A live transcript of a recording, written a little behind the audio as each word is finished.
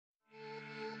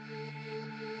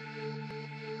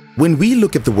When we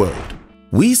look at the world,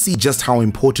 we see just how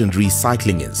important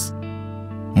recycling is.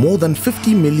 More than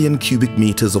 50 million cubic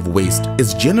meters of waste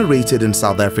is generated in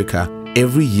South Africa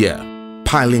every year,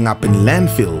 piling up in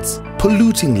landfills,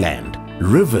 polluting land,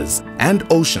 rivers and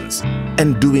oceans,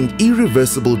 and doing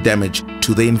irreversible damage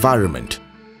to the environment.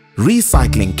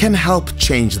 Recycling can help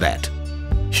change that.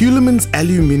 Hulamin's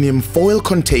aluminium foil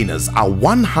containers are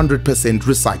 100%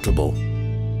 recyclable.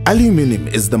 Aluminium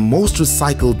is the most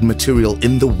recycled material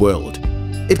in the world.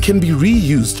 It can be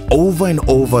reused over and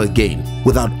over again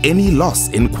without any loss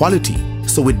in quality,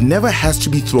 so it never has to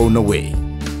be thrown away.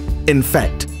 In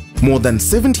fact, more than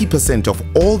 70% of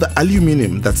all the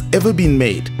aluminium that's ever been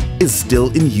made is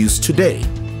still in use today.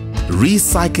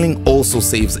 Recycling also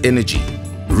saves energy.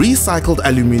 Recycled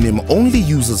aluminium only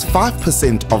uses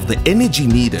 5% of the energy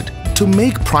needed to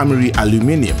make primary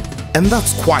aluminium, and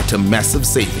that's quite a massive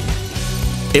saving.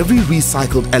 Every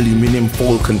recycled aluminium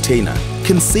foil container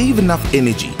can save enough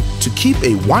energy to keep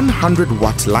a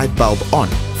 100-watt light bulb on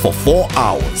for 4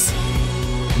 hours.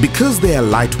 Because they are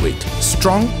lightweight,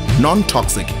 strong,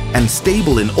 non-toxic, and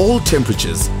stable in all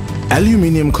temperatures,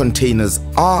 aluminium containers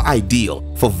are ideal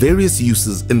for various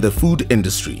uses in the food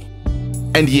industry.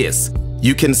 And yes,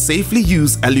 you can safely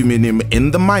use aluminium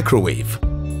in the microwave.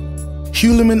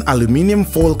 Hulamin aluminium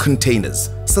foil containers,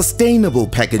 sustainable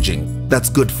packaging that's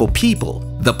good for people,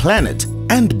 the planet,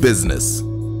 and business.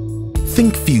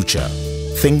 Think future.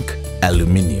 Think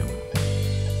aluminium.